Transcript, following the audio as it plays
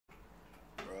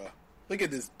Look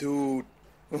at this dude.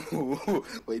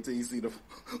 Wait till you see the.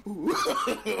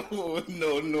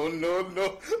 No, no, no,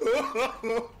 no.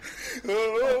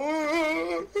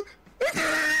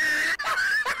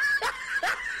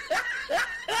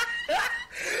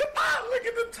 Look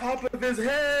at the top of his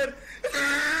head.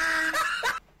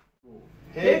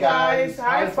 Hey guys,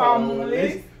 hi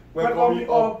family. Welcome you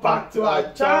all back to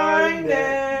our channel.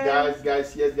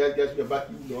 Guys, we're back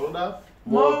in another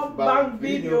Mukbang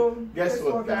video. Guess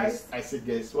what, guys? I said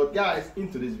guess what, guys?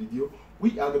 In today's video,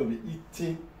 we are going to be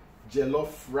eating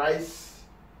jollof rice.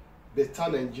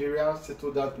 Better Nigeria,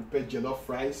 settle down, prepare jollof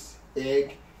rice,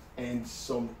 egg, and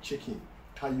some chicken.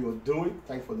 How you are doing?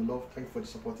 Thank you for the love, thank you for the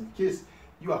support. In case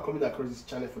you are coming across this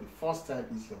channel for the first time,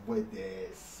 it's your boy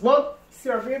Des. What? It's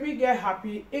your baby get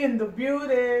happy in the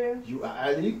building. You are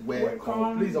highly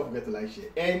welcome. Please don't forget to like, share,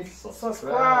 and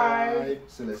subscribe.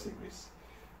 So let's say grace.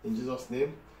 In Jesus'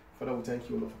 name, Father, we thank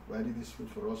you, Lord, for providing this food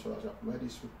for us, so as you have provided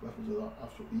this food for us to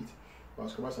have to eat. For our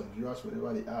subscribers and viewers,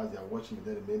 wherever they are watching, may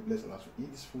they remain blessed, and as we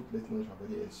eat this food, let nourish our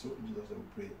body, and so in Jesus' name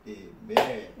we pray.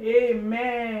 Amen.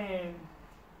 Amen.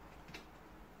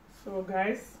 So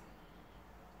guys,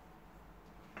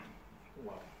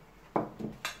 wow.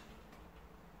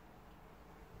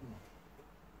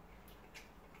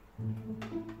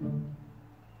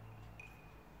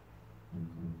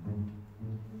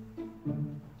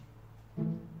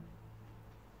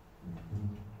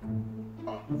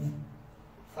 Ah,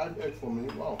 5 eggs for me.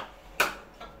 Wow,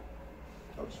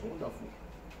 that's wonderful.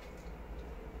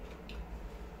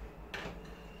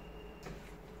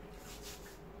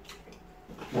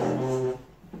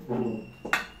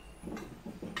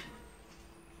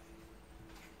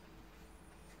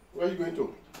 Where are you going to?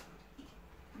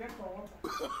 get for water.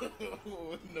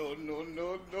 No, no,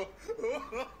 no, no.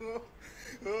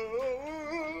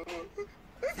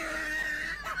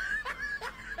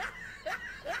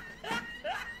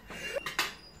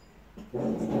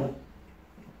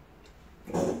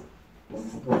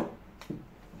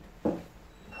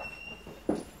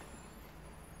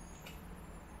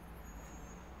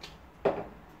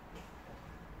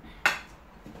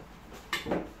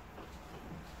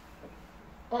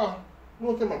 Ah,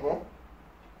 no tema, bro.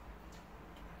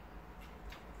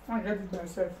 I get it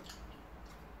myself.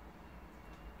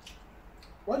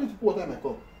 Why did you pour water in my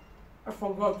cup? I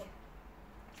forgot.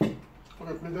 Okay,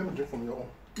 please let me drink from your own.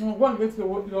 No, go and get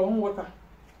your own water.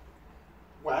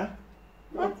 Why?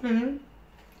 Nothing.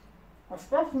 I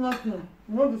stopped nothing.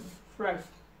 You know this is fresh.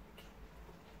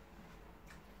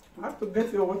 I have to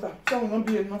get your water. So it will not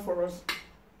be enough for us.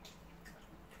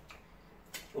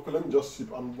 Okay, let me just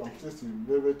sip. I'm tasty,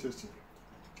 very, very tasty.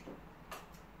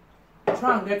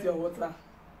 Try and get your water.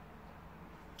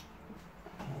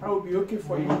 That will be okay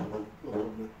for you. No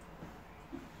problem.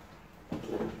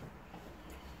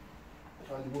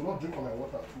 And you will not drink from my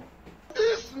water too.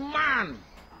 This man!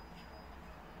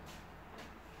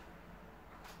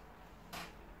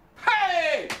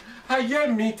 Hey! Ayé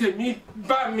mi tèmi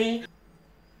bá mi.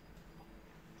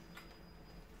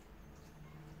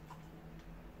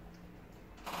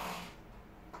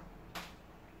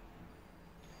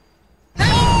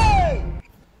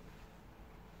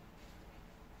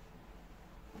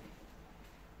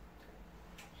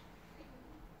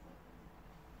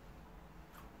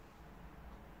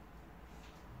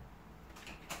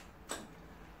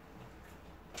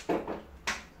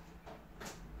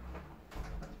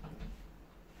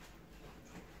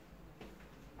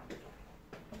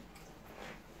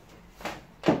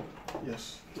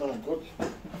 Yes, now I got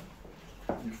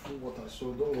the full water,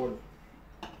 so don't worry.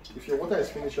 If your water is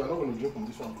finished, you are not going to drink from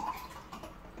this one.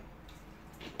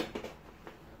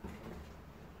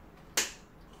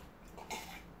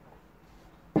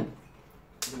 I'm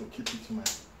going to keep it in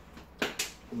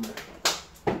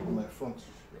my front.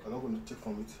 I'm not going to take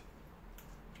from it.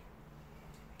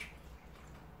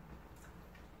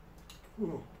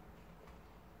 Ooh.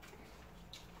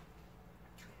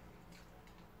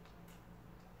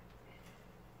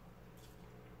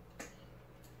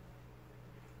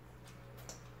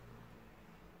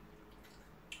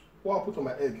 What I put on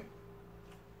my egg?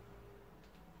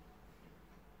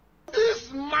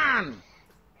 This man!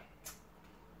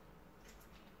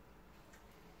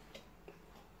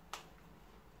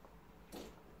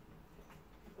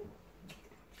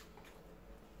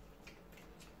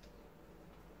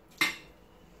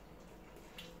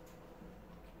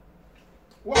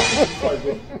 What I put before I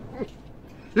go?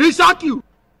 He shock you!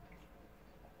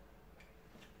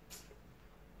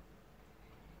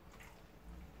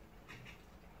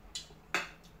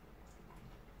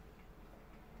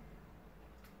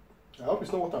 I hope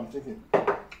it's not what I'm thinking.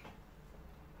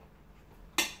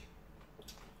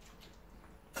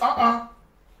 All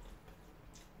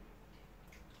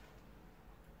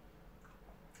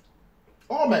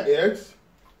my eggs,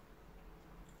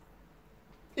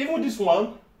 even this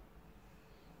one.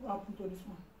 What happened to this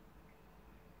one?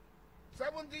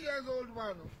 70 years old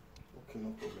man. Okay, no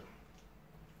problem.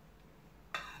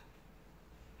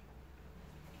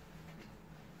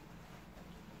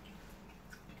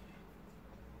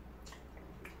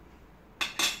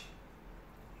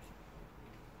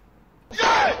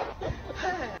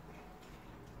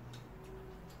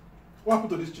 What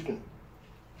happened to this chicken?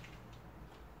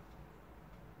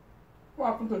 What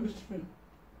happened to this chicken?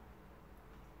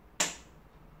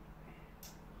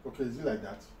 Okay, is it like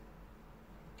that?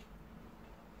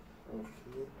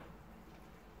 Okay.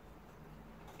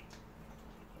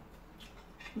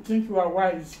 You think you are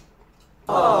wise?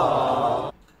 You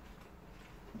are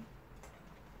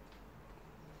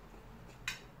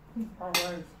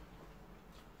wise.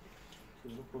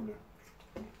 No problem.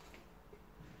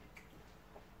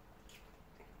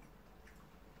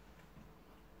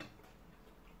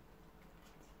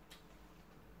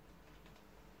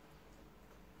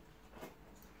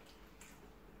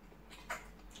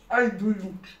 I do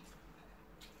you.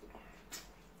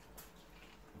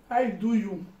 I do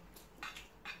you.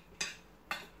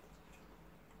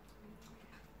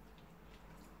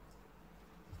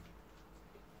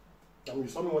 I mean, you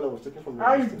saw me when I was taking from your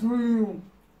I listing. do you.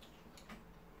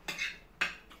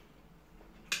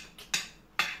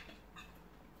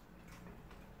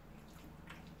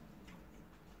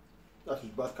 That is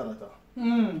bad character.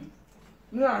 Me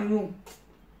and you.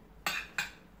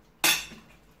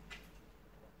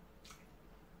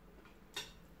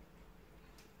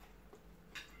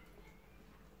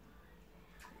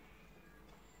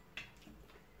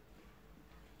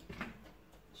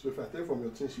 So if I take from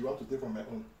your things, you want to take from my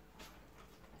own.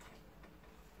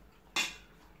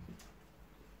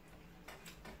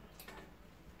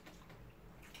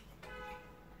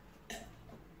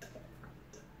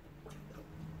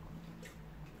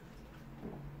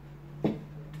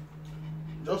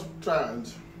 Just try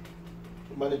and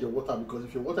manage your water, because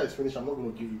if your water is finished, I'm not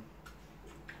going to give you.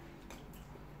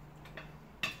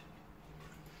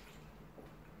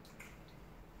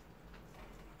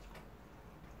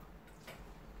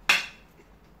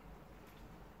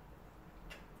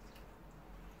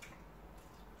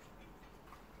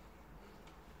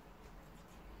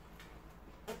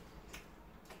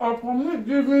 Upon me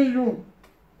giving you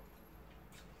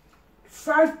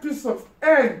 5 pieces of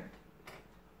egg,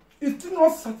 it still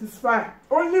not satisfied.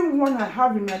 Only one I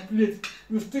have in my plate,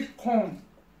 you still come.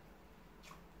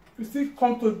 You still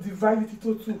come to divide it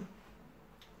into 2.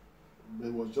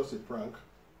 It was just a prank.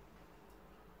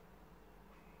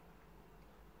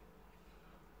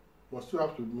 Must still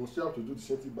have to do the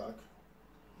same thing back.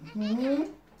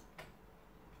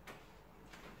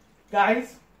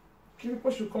 Guys,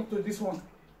 people should come to this one.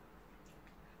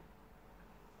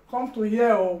 Come to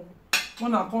here or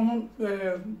when I come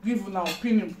give an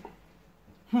opinion.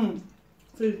 So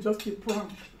it's just a prank.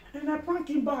 And I prank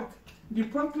him back. The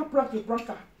pranker prank the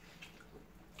pranker.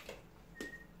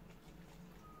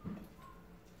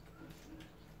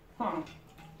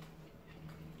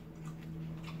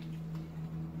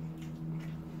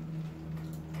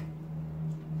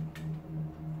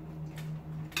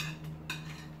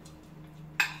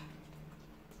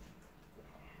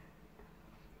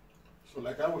 So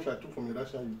like I wish I took from your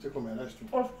rice and you take from my rice too.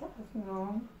 Of course,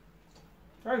 no.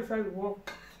 That is how it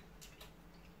works.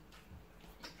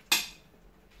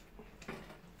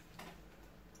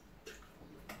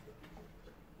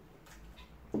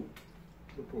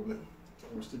 No problem. I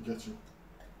will still get you.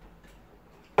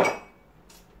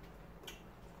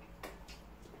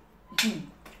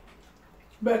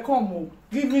 But come on,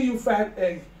 giving you 5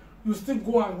 eggs, you still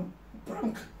go and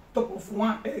prank top of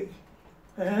 1 egg.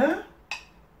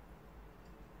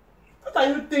 What are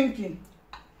you thinking?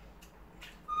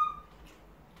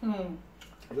 I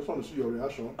just want to see your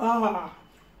reaction.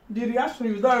 The reaction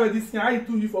you don't already see how it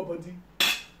do you for body.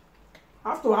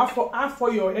 Have to have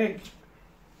for your egg.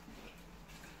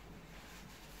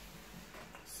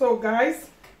 So guys,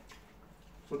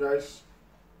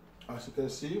 as you can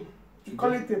see, you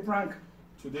call it a prank.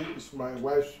 Today is my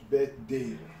wife's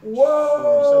birthday.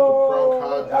 Whoa!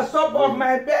 So On top of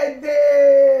my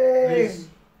birthday. Please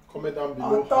comment down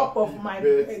below. On top happy of my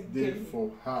birthday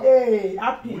for her. Hey,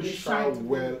 happy Wish her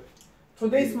well.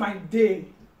 Today is my day.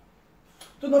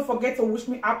 Do not forget to wish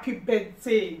me happy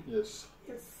birthday. Yes.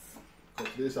 Yes.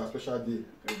 Because today is our special day.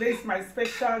 Today is my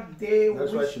special day.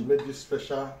 That's why she made this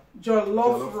special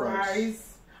jollof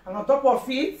rice. And on top of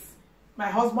it, my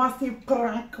husband still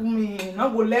prank me.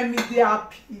 Not go let me be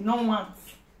happy. No want.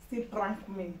 Still prank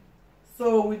me.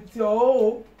 So with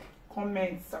your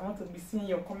comments, I want to be seeing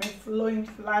your comments flowing,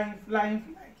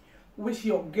 flying. Wish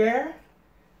your girl,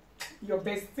 your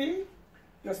bestie,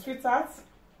 your sweetheart,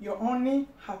 your honey,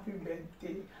 happy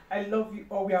birthday. I love you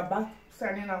all. We are back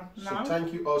signing out now. So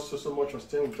thank you all so much for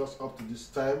staying with us up to this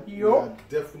time. Yo. We are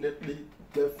definitely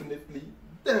going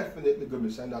to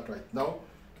be signing out right now.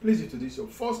 Please, if it is your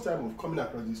first time of coming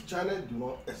across this channel, do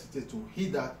not hesitate to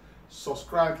hit that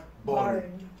subscribe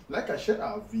button. Like and share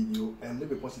our video and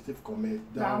leave a positive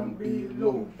comment down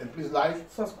below. And please like,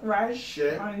 subscribe,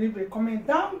 share, and leave a comment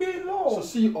down below. So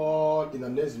see you all in the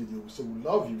next video. So we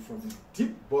love you from the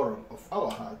deep bottom of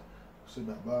our heart. So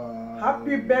bye bye.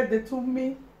 Happy birthday to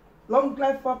me. Long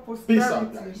life for prosperity. Peace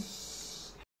out, guys.